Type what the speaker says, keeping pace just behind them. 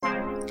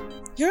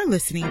You're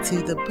listening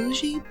to the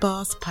Bougie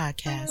Boss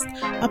Podcast,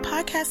 a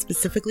podcast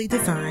specifically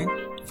designed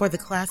for the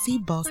classy,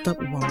 bossed-up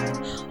woman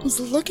who's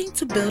looking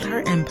to build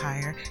her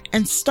empire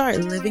and start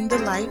living the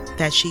life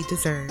that she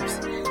deserves.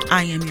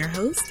 I am your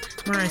host,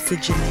 Marissa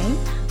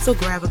Janae, so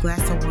grab a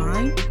glass of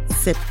wine,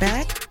 sit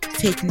back,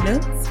 take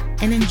notes,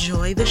 and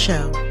enjoy the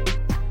show.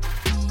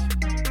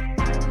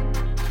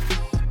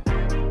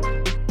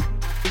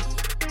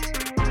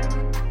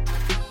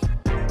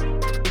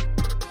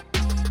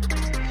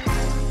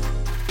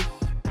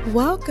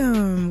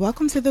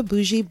 Welcome to the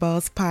Bougie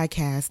Boss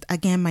Podcast.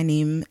 Again, my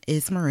name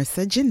is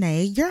Marissa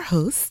Janae, your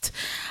host.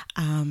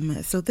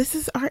 So this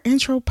is our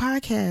intro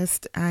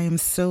podcast. I am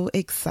so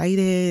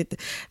excited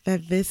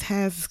that this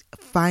has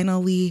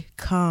finally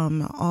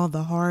come. All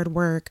the hard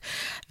work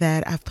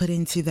that I've put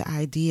into the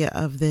idea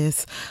of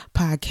this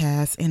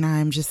podcast, and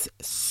I'm just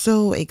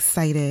so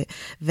excited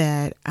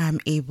that I'm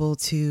able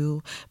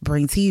to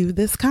bring to you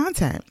this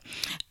content.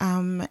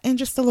 And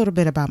just a little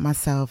bit about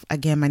myself.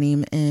 Again, my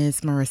name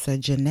is Marissa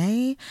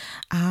Janae.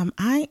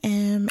 I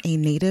am a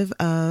native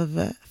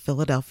of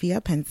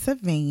Philadelphia,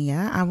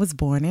 Pennsylvania. I was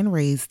born and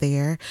raised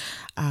there,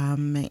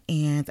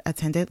 and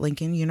attended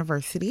Lincoln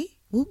University.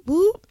 Whoop,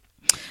 whoop.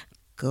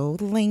 Go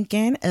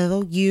Lincoln,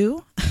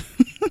 LU.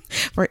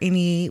 For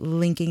any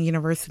Lincoln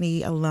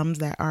University alums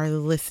that are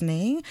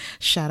listening,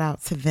 shout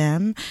out to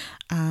them.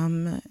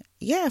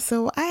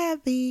 So I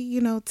had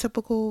the,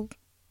 typical,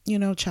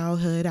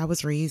 childhood. I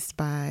was raised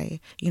by,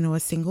 a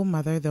single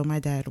mother, though my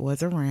dad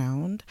was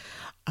around.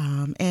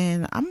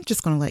 And I'm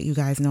just going to let you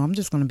guys know, I'm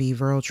just going to be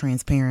real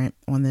transparent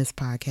on this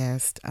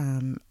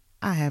podcast.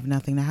 I have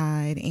nothing to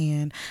hide,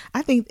 and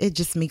I think it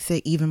just makes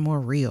it even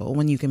more real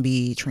when you can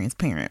be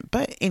transparent.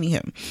 But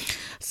anywho,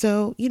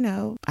 so,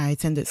 I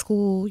attended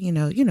school, you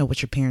know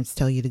what your parents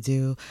tell you to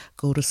do,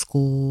 go to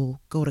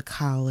school, go to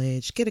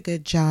college, get a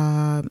good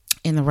job,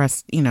 and the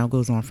rest,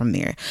 goes on from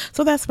there.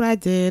 So that's what I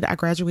did. I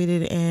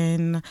graduated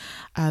in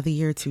the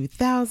year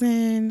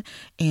 2000,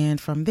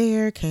 and from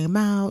there came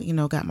out,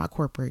 got my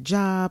corporate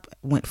job,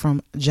 went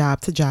from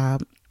job to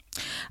job.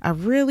 I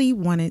really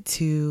wanted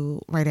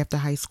to, right after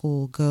high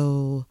school,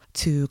 go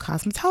to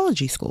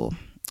cosmetology school,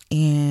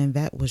 and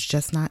that was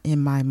just not in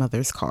my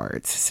mother's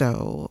cards.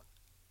 So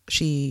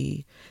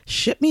she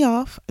shipped me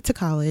off to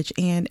college,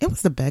 and it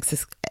was the best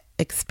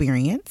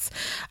experience.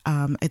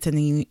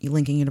 Attending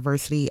Lincoln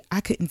University,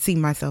 I couldn't see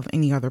myself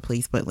any other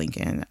place but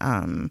Lincoln.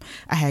 I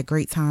had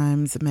great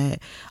times,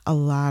 met a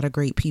lot of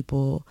great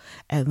people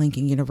at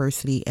Lincoln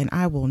University, and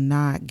I will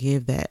not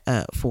give that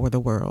up for the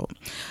world.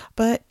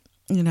 But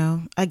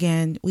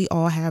again, we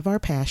all have our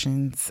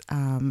passions.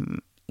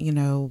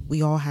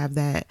 We all have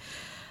that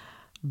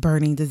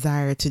burning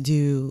desire to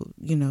do,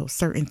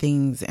 certain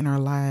things in our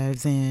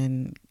lives.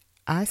 And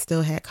I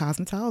still had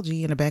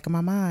cosmetology in the back of my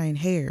mind,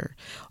 hair,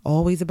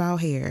 always about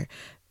hair.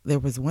 There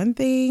was one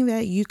thing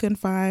that you can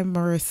find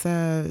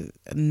Marissa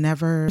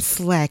never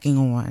slacking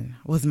on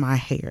was my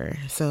hair.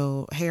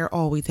 So hair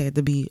always had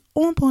to be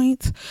on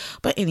point.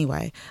 But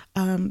anyway,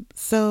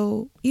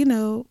 so,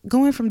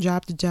 going from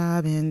job to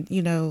job, and,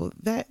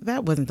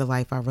 that wasn't the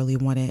life I really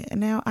wanted. And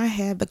now I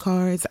had the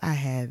cars, I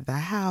had the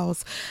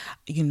house,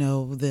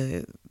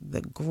 the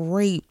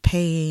great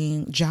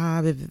paying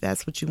job, if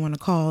that's what you want to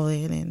call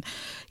it. And,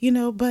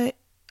 but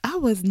I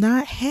was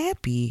not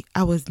happy.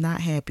 I was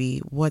not happy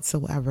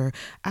whatsoever.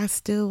 I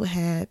still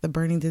had the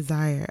burning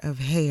desire of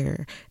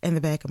hair in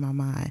the back of my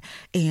mind,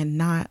 and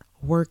not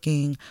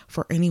working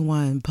for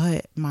anyone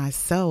but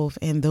myself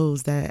and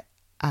those that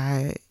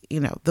my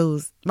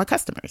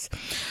customers.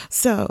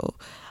 So,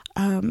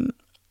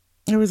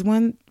 there was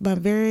my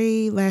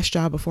very last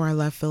job before I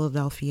left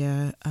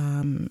Philadelphia,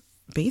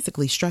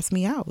 basically stressed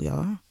me out,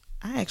 y'all.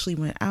 I actually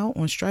went out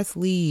on stress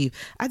leave.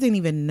 I didn't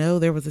even know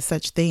there was a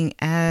such thing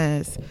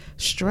as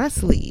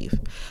stress leave.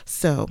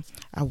 So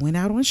I went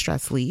out on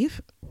stress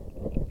leave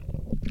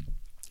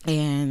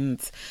and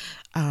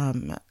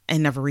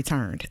never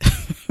returned.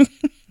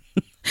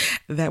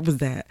 That was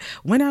that.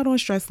 Went out on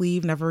stress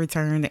leave, never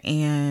returned,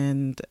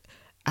 and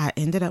I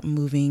ended up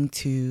moving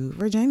to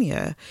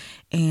Virginia.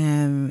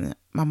 And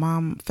my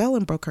mom fell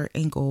and broke her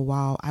ankle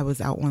while I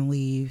was out on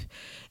leave,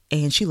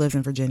 and she lives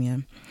in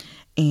Virginia.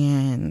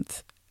 And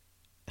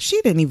she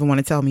didn't even want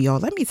to tell me, y'all.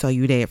 Let me tell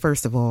you that,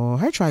 first of all,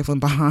 her trifling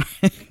behind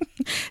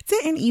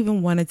didn't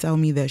even want to tell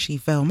me that she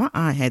fell. My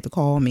aunt had to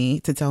call me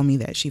to tell me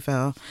that she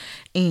fell.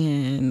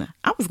 And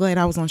I was glad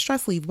I was on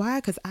stress leave. Why?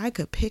 Because I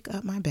could pick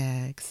up my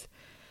bags,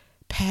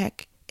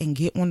 pack, and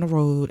get on the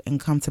road and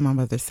come to my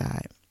mother's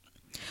side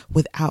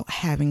without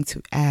having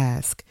to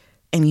ask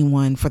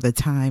anyone for the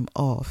time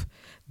off.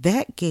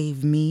 That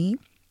gave me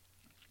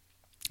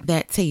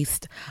that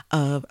taste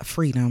of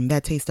freedom,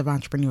 that taste of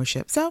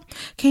entrepreneurship. So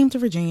came to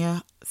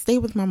Virginia, stayed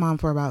with my mom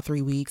for about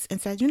 3 weeks,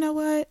 and said, you know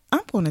what?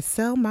 I'm going to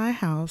sell my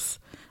house.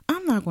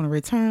 I'm not going to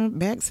return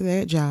back to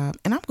that job,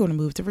 and I'm going to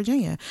move to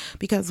Virginia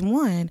because,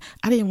 one,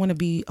 I didn't want to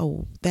be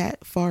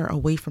that far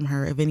away from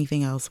her if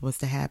anything else was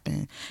to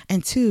happen.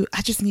 And two,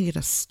 I just needed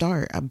a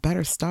start, a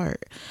better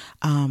start,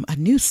 a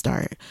new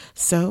start.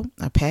 So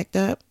I packed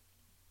up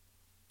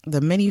the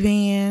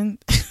minivan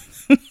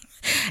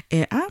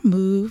and I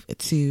moved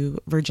to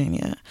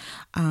Virginia.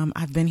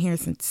 I've been here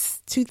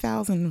since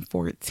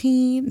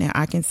 2014. Now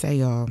I can say,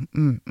 y'all,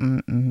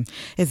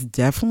 it's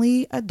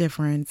definitely a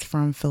difference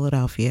from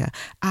Philadelphia.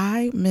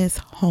 I miss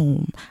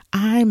home.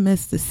 I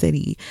miss the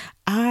city.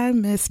 I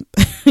miss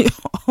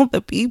all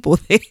the people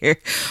there.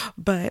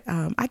 But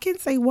I can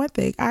say one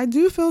thing. I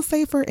do feel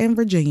safer in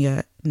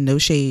Virginia. No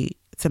shade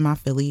to my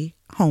Philly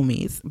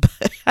homies,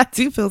 but I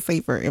do feel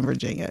safer in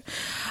Virginia.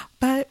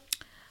 But,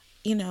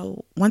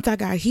 once I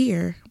got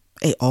here,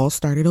 it all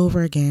started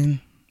over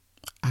again.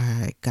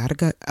 I got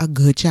a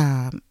good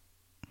job.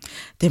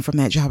 Then from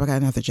that job, I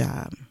got another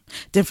job.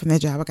 Then from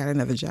that job, I got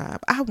another job.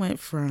 I went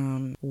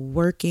from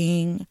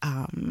working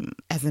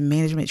as a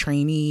management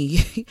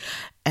trainee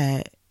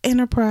at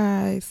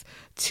Enterprise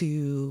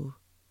to,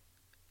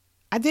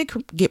 I did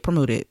get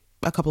promoted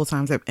a couple of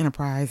times at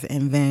Enterprise,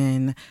 and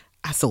then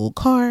I sold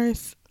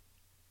cars.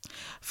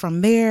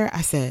 From there,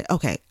 I said,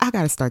 okay, I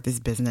got to start this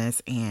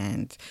business,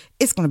 and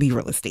it's going to be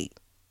real estate.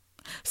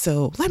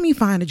 So let me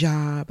find a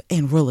job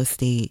in real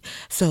estate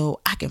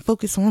so I can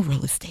focus on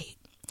real estate.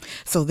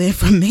 So then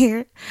from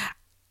there,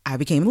 I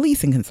became a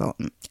leasing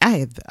consultant. I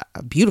had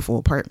a beautiful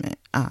apartment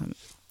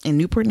in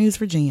Newport News,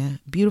 Virginia,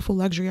 beautiful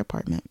luxury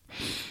apartment.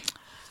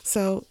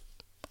 So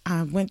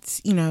I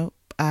went,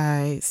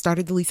 I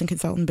started the leasing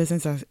consultant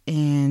business,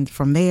 and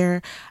from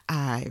there,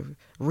 I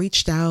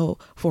reached out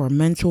for a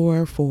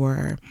mentor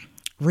for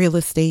real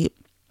estate.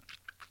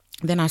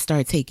 Then I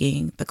started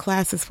taking the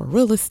classes for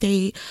real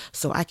estate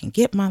so I can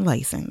get my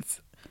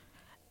license.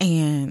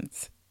 And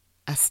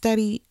I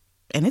studied,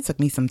 and it took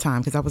me some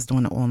time because I was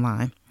doing it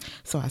online.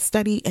 So I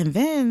studied, and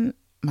then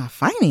my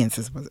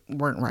finances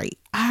weren't right.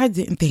 I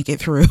didn't think it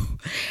through.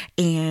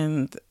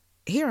 And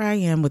here I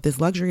am with this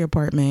luxury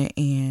apartment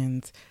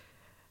and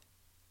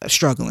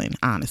struggling,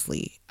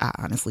 honestly. I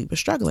honestly was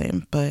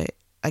struggling. But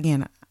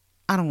again,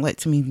 I don't let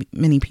too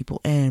many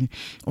people in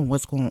on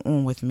what's going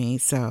on with me.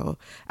 So,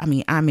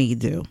 I made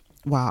do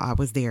while I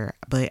was there,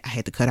 but I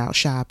had to cut out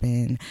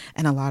shopping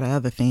and a lot of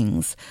other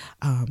things,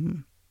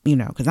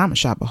 because I'm a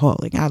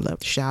shopaholic. I love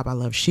to shop. I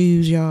love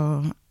shoes,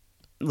 y'all.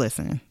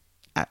 Listen,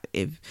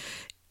 if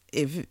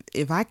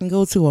I can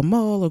go to a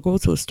mall or go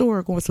to a store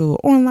or go to an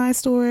online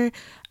store,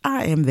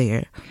 I am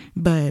there.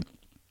 But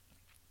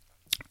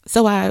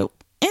so I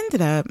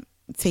ended up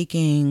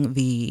taking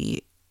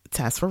the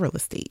test for real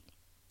estate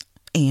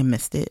and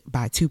missed it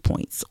by 2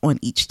 points on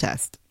each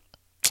test.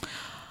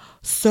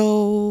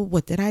 So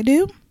what did I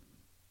do?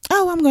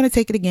 Oh, I'm going to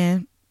take it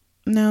again.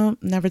 No,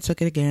 never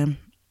took it again.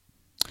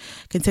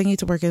 Continued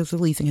to work as a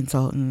leasing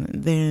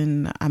consultant.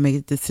 Then I made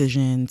a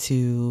decision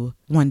to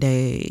one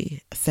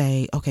day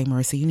say, okay,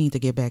 Marissa, you need to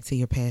get back to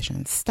your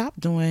passion. Stop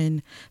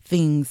doing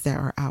things that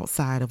are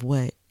outside of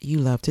what you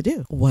love to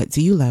do. What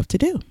do you love to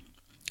do?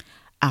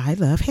 I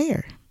love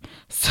hair.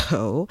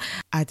 So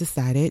I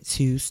decided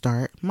to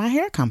start my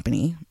hair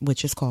company,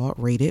 which is called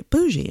Rated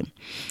Bougie.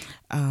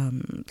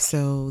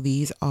 So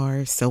these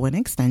are sew-in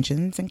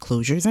extensions and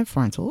closures and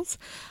frontals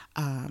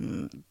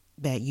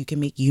that you can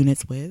make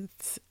units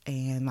with.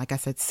 And like I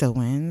said,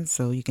 sew-ins,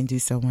 so you can do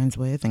sew-ins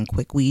with, and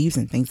quick weaves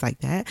and things like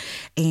that.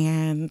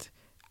 And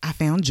I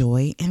found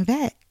joy in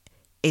that.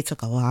 It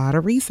took a lot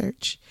of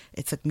research.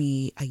 It took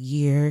me a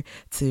year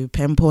to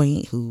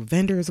pinpoint who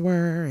vendors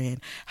were and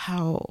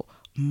how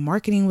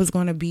marketing was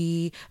going to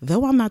be.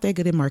 Though I'm not that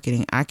good at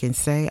marketing, I can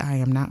say I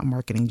am not a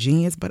marketing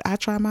genius, but I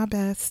try my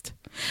best.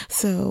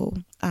 So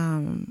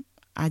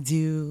I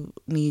do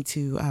need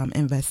to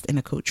invest in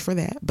a coach for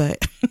that,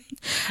 but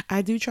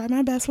I do try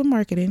my best with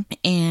marketing.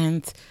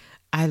 And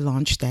I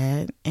launched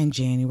that in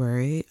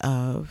January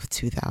of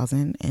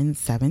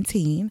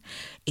 2017,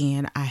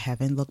 and I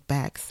haven't looked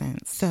back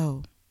since.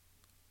 So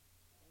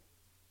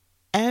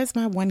as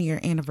my 1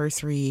 year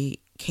anniversary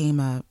came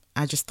up,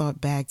 I just thought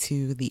back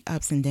to the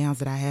ups and downs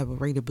that I had with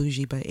Rated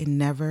Bougie, but I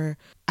never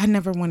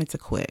wanted to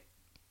quit.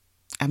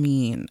 I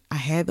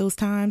had those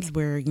times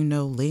where,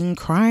 laying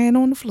crying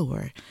on the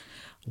floor.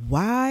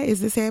 Why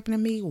is this happening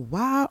to me?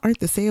 Why aren't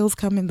the sales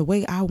coming the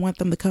way I want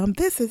them to come?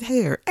 This is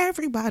hair.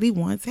 Everybody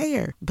wants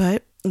hair.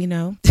 But,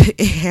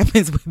 it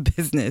happens with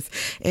business.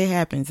 It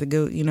happens to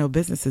go,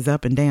 business is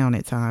up and down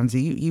at times.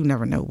 You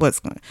never know what's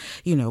going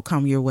to,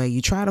 come your way.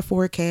 You try to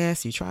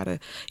forecast, you try to,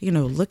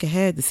 look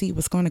ahead to see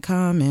what's going to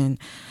come. And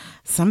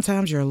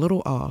sometimes you're a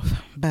little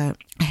off. But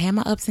I had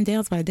my ups and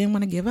downs, but I didn't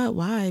want to give up.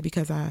 Why?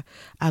 Because I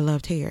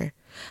loved hair.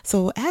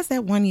 So as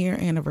that 1 year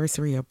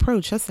anniversary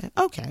approached, I said,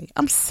 okay,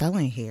 I'm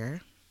selling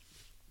hair.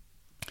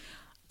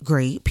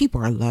 Great.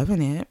 People are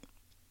loving it.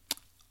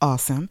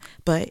 Awesome.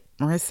 But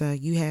Marissa,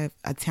 you have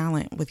a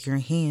talent with your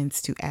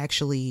hands to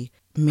actually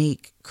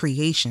make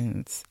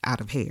creations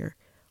out of hair.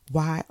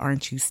 Why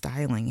aren't you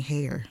styling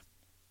hair?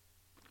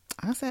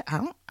 I said, I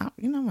don't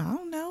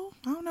know.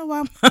 I don't know why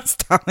I'm not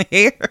styling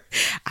hair.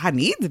 I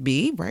need to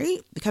be, right?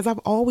 Because I've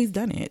always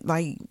done it.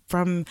 Like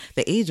from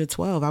the age of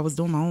 12, I was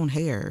doing my own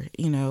hair,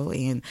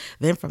 and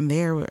then from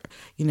there,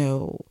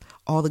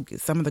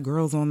 some of the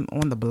girls on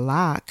the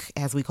block,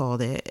 as we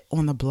called it,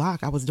 on the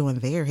block, I was doing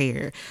their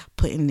hair,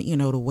 putting,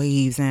 the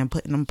waves and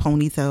putting them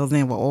ponytails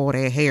in with all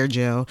that hair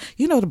gel,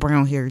 the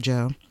brown hair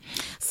gel.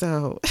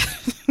 So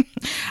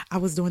I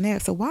was doing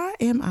that. So why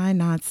am I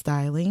not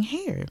styling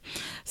hair?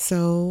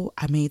 So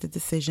I made the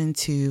decision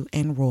to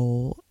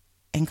enroll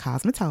in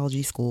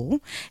cosmetology school,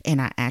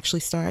 and I actually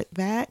start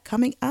that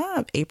coming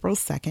up April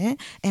 2nd,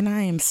 and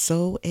I am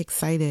so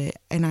excited.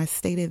 And I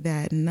stated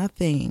that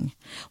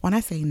when I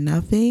say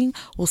nothing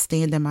will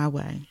stand in my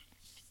way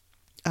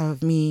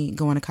of me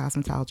going to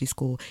cosmetology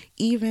school,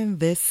 even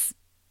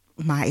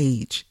my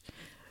age.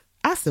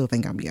 I still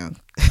think I'm young,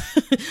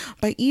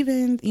 but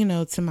even,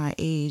 to my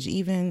age,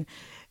 even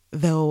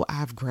though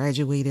I've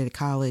graduated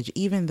college,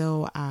 even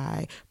though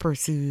I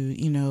pursued,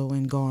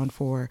 and gone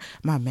for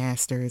my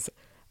master's,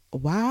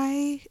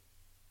 why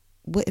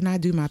wouldn't I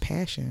do my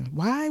passion?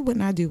 Why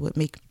wouldn't I do what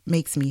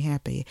makes me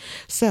happy?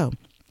 So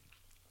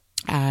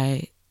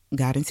I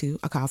got into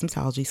a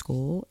cosmetology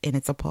school, and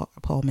it's a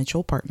Paul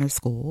Mitchell Partner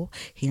School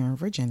here in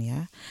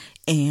Virginia,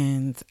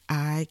 and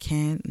I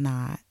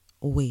cannot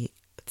wait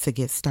to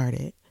get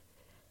started.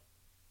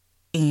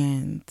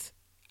 And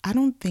I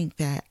don't think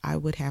that I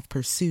would have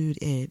pursued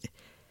it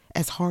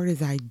as hard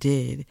as I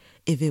did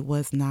if it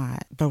was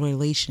not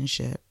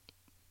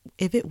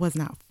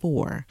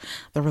for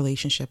the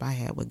relationship I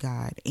had with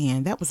God.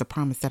 And that was a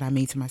promise that I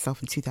made to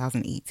myself in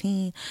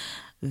 2018,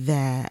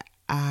 that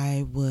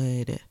I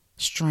would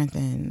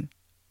strengthen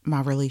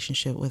my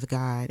relationship with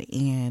God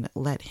and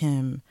let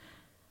Him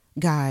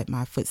guide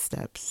my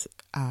footsteps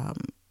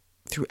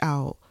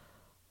throughout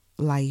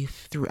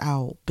life,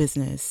 throughout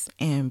business,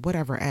 and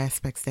whatever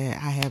aspects that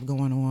I have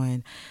going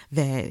on,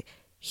 that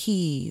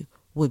He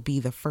would be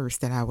the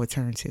first that I would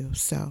turn to.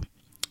 So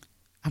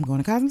I'm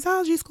going to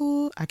cosmetology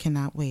school. I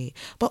cannot wait.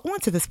 But on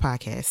to this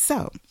podcast.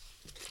 So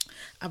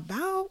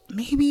about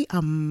maybe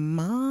a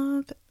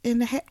month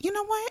and a half, you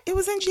know what? It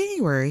was in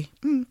January.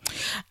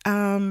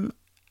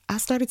 I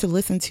started to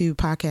listen to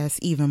podcasts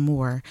even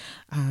more.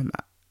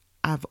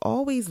 I've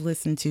always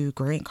listened to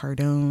Grant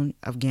Cardone,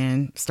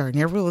 again, starting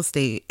in real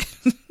estate,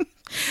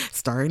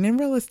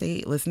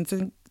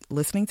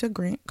 listening to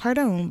Grant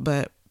Cardone,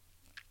 but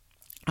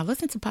I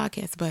listened to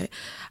podcasts, but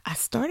I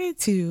started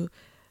to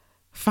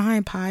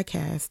find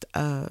podcasts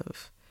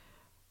of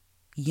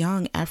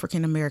young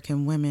African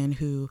American women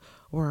who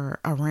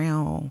were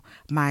around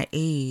my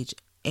age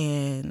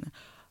and,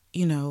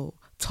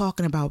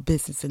 talking about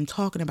business and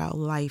talking about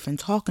life and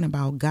talking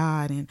about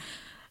God. And,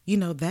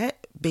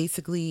 that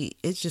basically,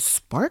 it just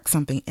sparked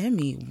something in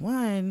me.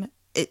 One,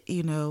 it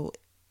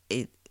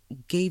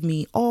gave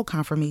me all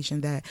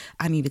confirmation that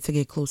I needed to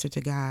get closer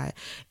to God.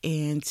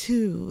 And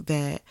two,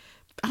 that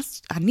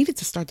I needed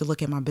to start to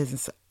look at my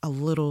business a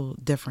little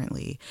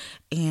differently.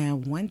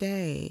 And one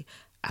day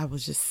I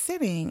was just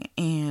sitting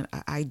and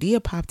an idea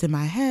popped in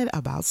my head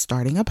about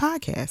starting a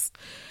podcast.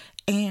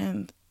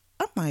 And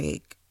I'm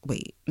like,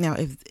 wait, now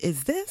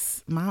is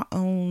this my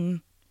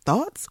own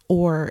thoughts,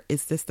 or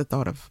is this the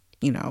thought of,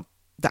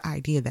 the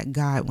idea that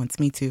God wants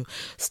me to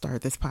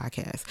start this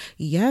podcast?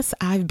 Yes,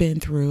 I've been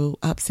through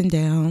ups and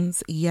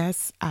downs.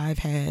 Yes, I've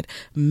had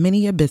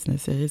many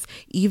businesses,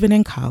 even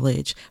in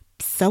college,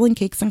 selling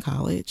cakes in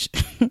college.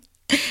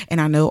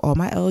 And I know all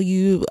my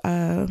LU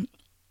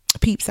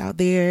peeps out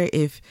there,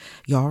 if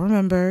y'all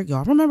remember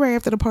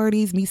after the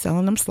parties, me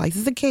selling them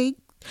slices of cake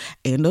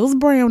and those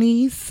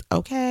brownies,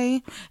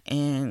 okay?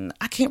 And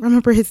I can't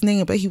remember his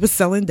name, but he was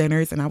selling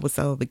dinners and I would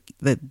sell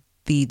the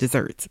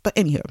desserts. But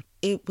anyhow,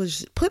 it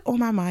was put on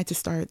my mind to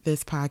start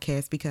this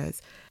podcast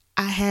because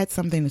I had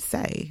something to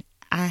say.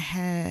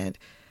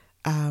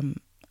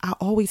 I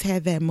always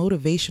had that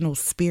motivational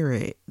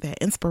spirit, that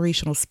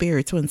inspirational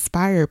spirit to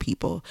inspire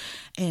people.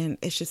 And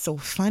it's just so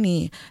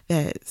funny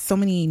that so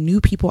many new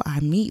people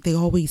I meet, they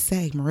always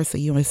say, Marissa,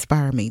 you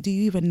inspire me. Do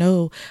you even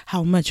know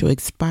how much you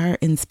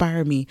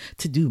inspire me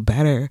to do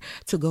better,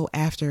 to go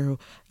after,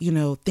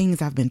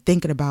 things I've been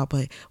thinking about,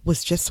 but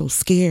was just so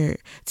scared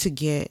to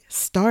get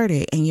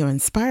started. And you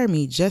inspire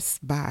me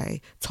just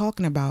by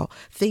talking about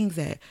things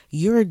that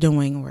you're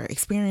doing or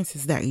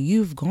experiences that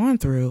you've gone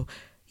through.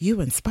 You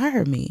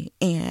inspire me.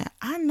 And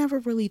I never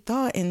really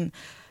thought, and,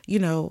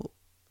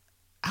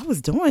 I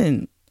was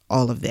doing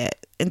all of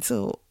that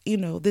until,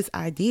 this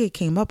idea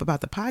came up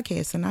about the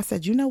podcast. And I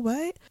said, you know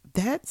what?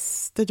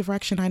 That's the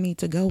direction I need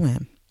to go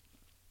in.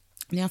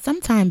 Now,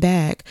 some time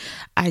back,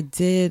 I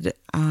did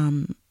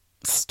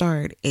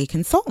start a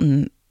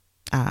consultant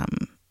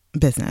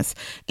business.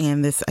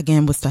 And this,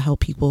 again, was to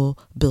help people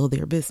build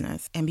their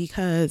business. And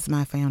because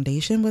my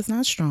foundation was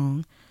not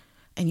strong,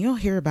 and you'll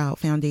hear about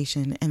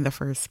foundation in the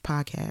first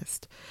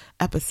podcast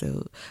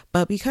episode,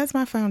 but because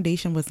my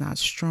foundation was not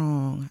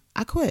strong,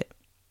 I quit.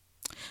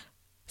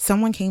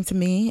 Someone came to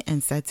me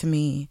and said to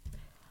me,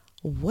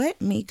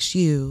 what makes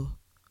you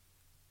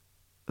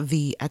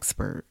the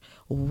expert?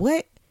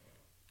 What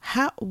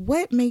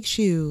What makes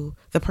you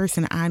the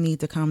person I need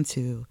to come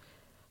to,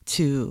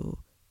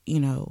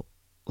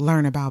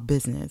 learn about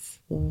business?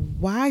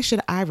 Why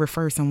should I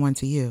refer someone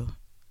to you?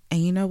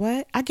 And you know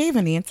what? I gave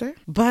an answer,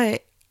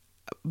 but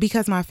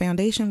because my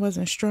foundation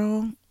wasn't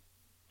strong,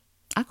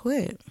 I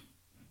quit.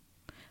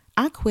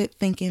 I quit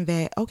thinking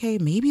that, okay,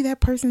 maybe that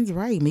person's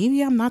right.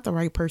 Maybe I'm not the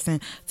right person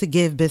to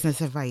give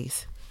business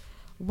advice.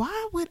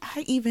 Why would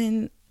I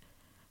even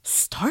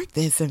start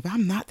this if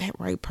I'm not that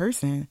right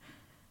person?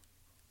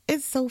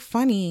 It's so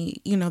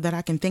funny, that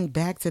I can think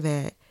back to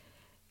that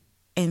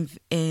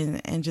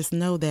and just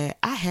know that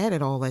I had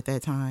it all at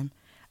that time.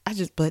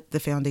 But the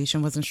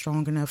foundation wasn't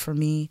strong enough for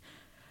me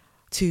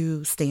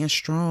to stand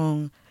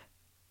strong,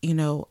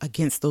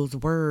 against those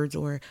words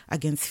or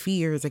against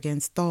fears,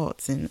 against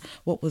thoughts and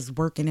what was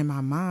working in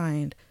my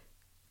mind.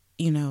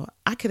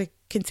 I could have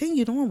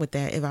continued on with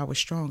that if I was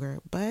stronger,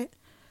 but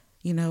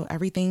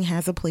everything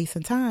has a place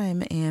and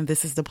time, and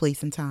this is the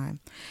place and time.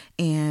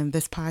 And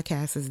this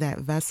podcast is that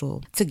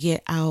vessel to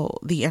get out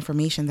the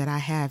information that I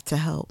have to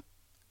help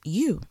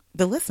you,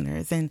 the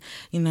listeners, and,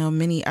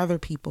 many other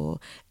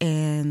people.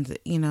 And,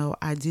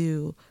 I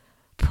do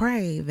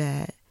pray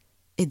that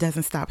it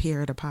doesn't stop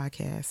here at a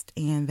podcast,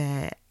 and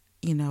that,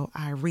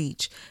 I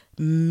reach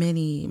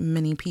many,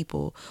 many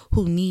people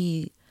who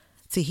need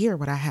to hear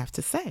what I have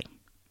to say.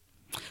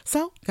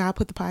 So God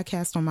put the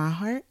podcast on my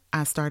heart.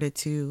 I started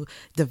to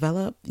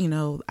develop,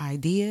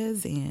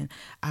 ideas, and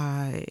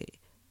I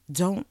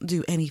don't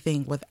do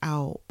anything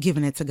without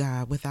giving it to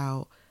God,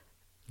 without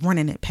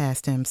running it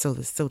past him, so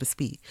to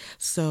speak.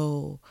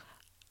 So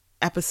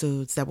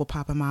episodes that will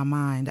pop in my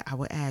mind, I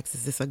would ask,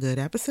 is this a good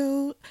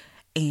episode?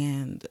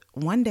 And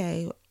one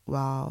day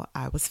while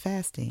I was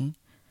fasting,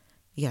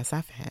 yes,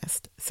 I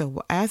fast.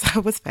 So as I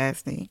was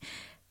fasting,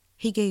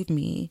 he gave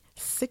me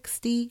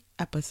 60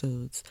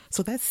 episodes.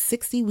 So that's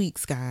 60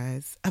 weeks,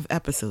 guys, of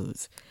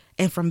episodes.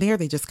 And from there,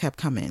 they just kept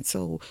coming.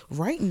 So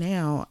right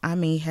now, I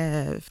may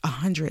have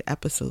 100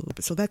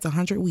 episodes. So that's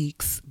 100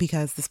 weeks,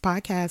 because this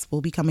podcast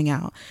will be coming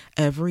out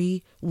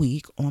every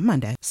week on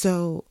Monday.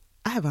 So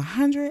I have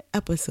 100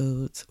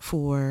 episodes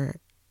for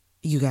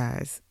you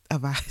guys.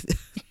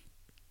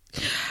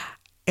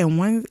 And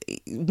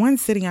one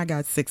sitting, I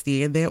got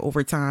 60. And then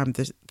over time,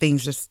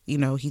 things just,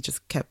 he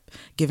just kept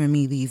giving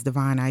me these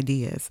divine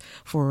ideas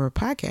for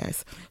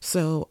podcasts.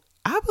 So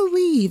I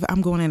believe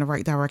I'm going in the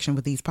right direction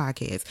with these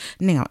podcasts.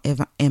 Now,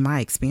 am I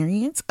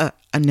experienced?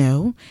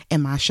 No.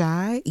 Am I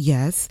shy?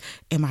 Yes.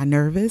 Am I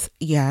nervous?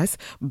 Yes.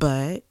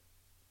 But,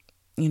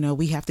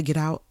 we have to get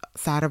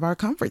outside of our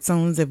comfort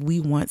zones if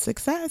we want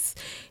success.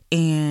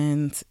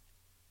 And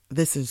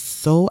this is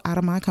so out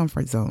of my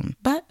comfort zone.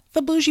 But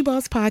the Bougie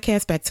Boss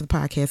Podcast, back to the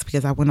podcast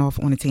because I went off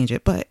on a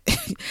tangent. But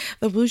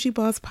the Bougie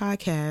Boss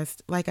Podcast,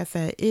 like I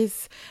said,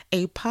 is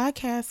a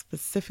podcast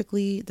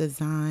specifically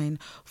designed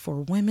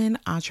for women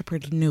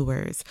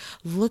entrepreneurs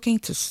looking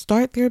to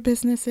start their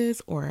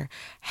businesses or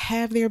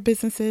have their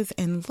businesses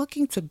and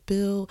looking to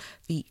build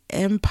the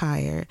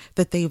empire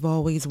that they've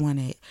always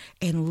wanted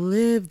and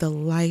live the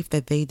life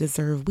that they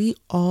deserve. We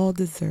all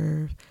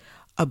deserve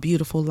a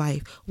beautiful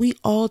life. We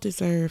all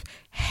deserve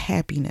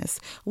happiness.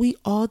 We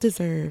all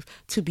deserve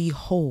to be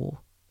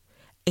whole.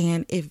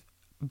 And if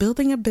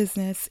building a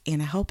business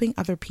and helping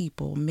other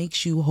people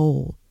makes you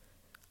whole,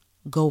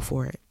 go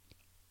for it.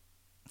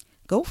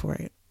 Go for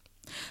it.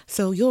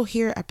 So you'll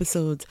hear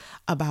episodes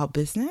about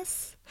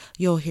business.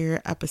 You'll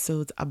hear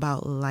episodes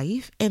about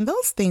life. And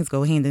those things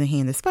go hand in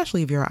hand,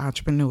 especially if you're an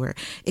entrepreneur.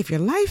 If your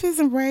life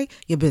isn't right,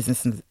 your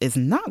business is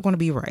not going to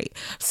be right.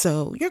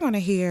 So you're going to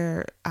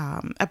hear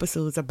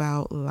episodes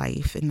about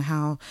life and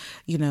how,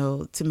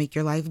 to make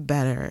your life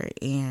better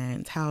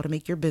and how to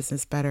make your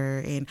business better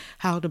and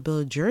how to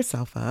build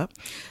yourself up.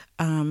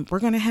 We're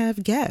going to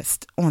have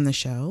guests on the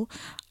show,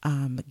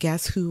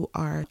 guests who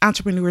are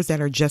entrepreneurs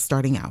that are just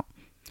starting out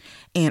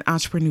and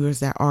entrepreneurs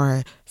that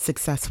are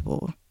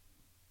successful.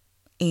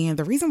 And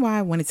the reason why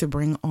I wanted to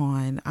bring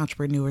on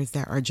entrepreneurs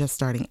that are just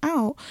starting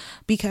out,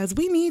 because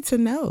we need to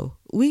know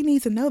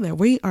that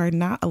we are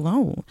not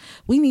alone.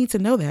 We need to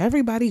know that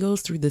everybody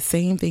goes through the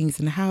same things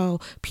and how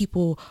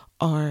people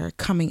are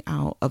coming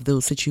out of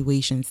those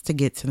situations to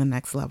get to the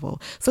next level.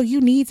 So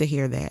you need to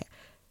hear that.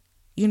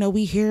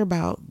 We hear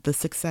about the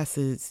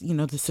successes,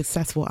 the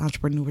successful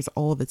entrepreneurs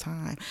all the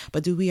time.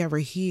 But do we ever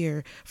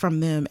hear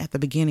from them at the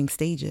beginning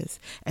stages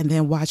and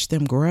then watch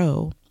them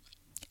grow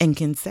and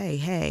can say,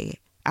 hey,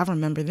 I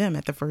remember them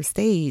at the first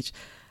stage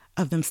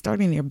of them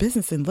starting their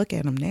business and look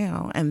at them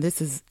now. And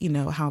this is,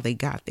 how they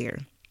got there.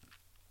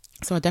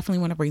 So I definitely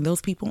want to bring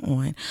those people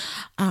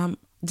on.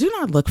 Do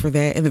not look for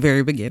that in the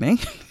very beginning.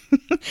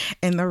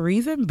 And the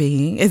reason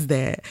being is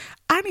that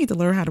I need to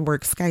learn how to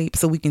work Skype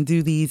so we can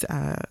do these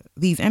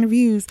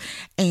interviews.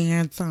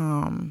 And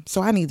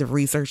so I need to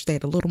research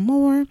that a little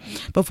more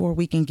before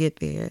we can get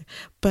there.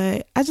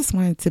 But I just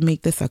wanted to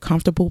make this a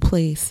comfortable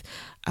place.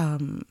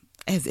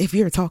 As if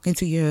you're talking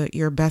to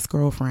your best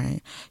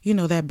girlfriend,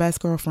 that best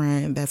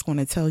girlfriend that's going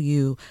to tell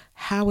you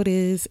how it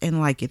is and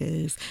like it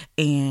is.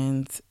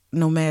 And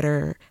no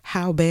matter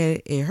how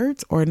bad it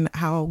hurts or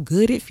how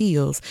good it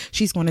feels,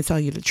 she's going to tell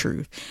you the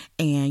truth,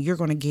 and you're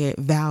going to get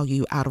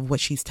value out of what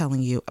she's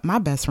telling you. My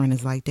best friend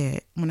is like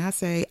that. When I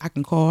say I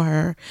can call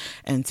her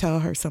and tell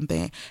her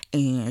something,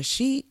 and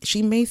she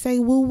may say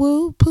woo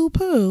woo, poo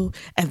poo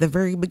at the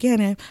very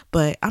beginning,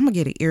 but I'm going to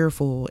get an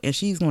earful, and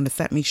she's going to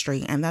set me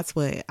straight. And that's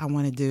what I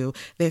want to do.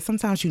 There's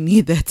sometimes you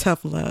need that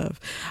tough love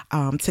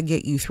to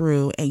get you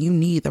through, and you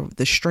need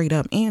the straight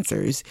up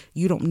answers.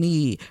 You don't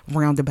need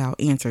roundabout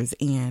answers.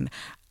 And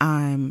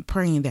I'm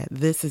praying that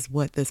this is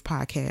what this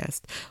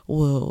podcast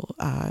will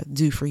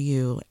do for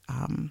you,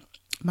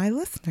 my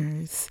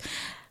listeners.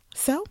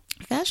 So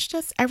that's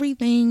just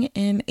everything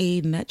in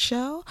a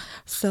nutshell.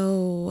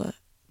 So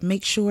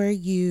make sure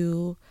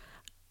you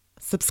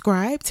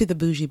subscribe to the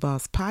Bougie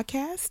Boss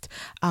podcast.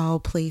 I'll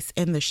place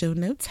in the show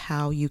notes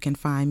how you can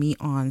find me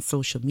on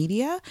social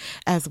media,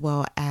 as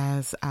well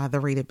as the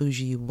Rated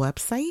Bougie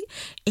website.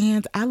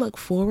 And I look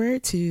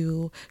forward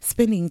to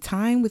spending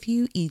time with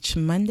you each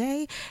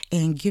Monday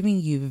and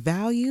giving you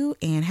value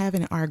and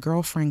having our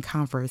girlfriend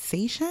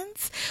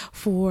conversations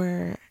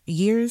for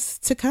years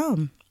to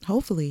come.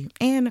 Hopefully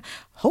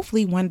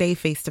one day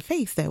face to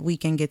face that we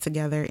can get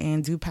together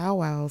and do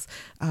powwows,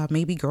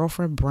 maybe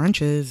girlfriend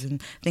brunches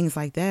and things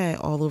like that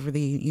all over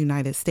the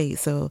United States.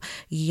 So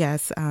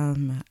yes,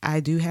 I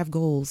do have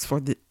goals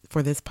for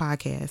this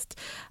podcast,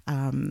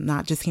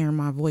 not just hearing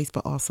my voice,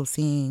 but also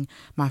seeing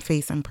my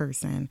face in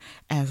person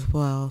as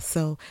well.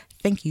 So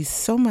thank you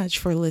so much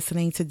for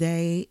listening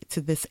today to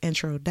this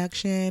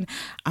introduction.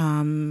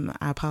 I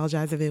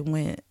apologize if it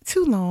went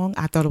too long.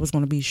 I thought it was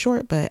going to be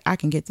short, but I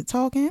can get to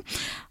talking.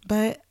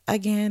 But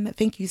again,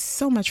 thank you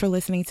so much for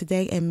listening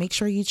today, and make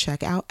sure you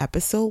check out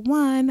episode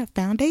 1,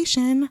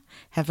 Foundation.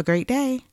 Have a great day.